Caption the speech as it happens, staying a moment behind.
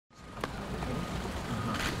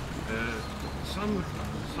some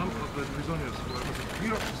of the prisoners were a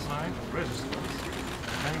clear sign of resistance.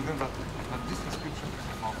 Many of them, but this description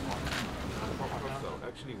is not one. So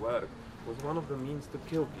actually work was one of the means to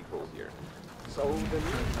kill people here. So the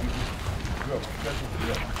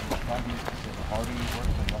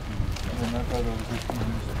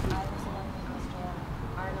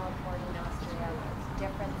Arnold born in Austria,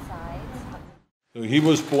 different sides. So he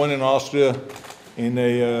was born in Austria in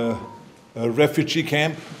a refugee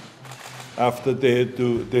camp after they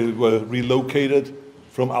were relocated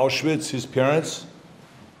from Auschwitz, his parents.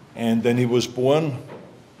 And then he was born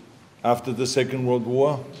after the Second World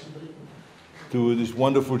War to this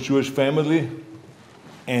wonderful Jewish family.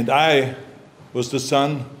 And I was the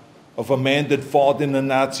son of a man that fought in the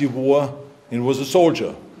Nazi war and was a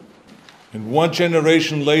soldier. And one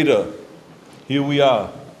generation later, here we are.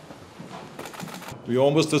 We're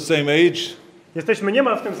almost the same age. Jesteśmy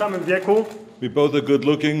niemal w tym samym wieku. We both are good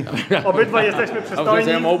looking. Obydwaj jesteśmy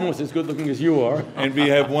przystojni. I'm almost as good looking as you are. And we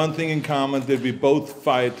have one thing in common, that we both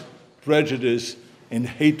fight prejudice and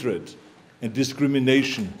hatred and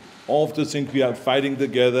discrimination. All of the things we are fighting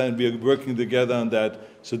together, and we are working together on that.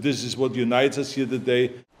 So this is what unites us here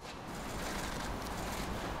today.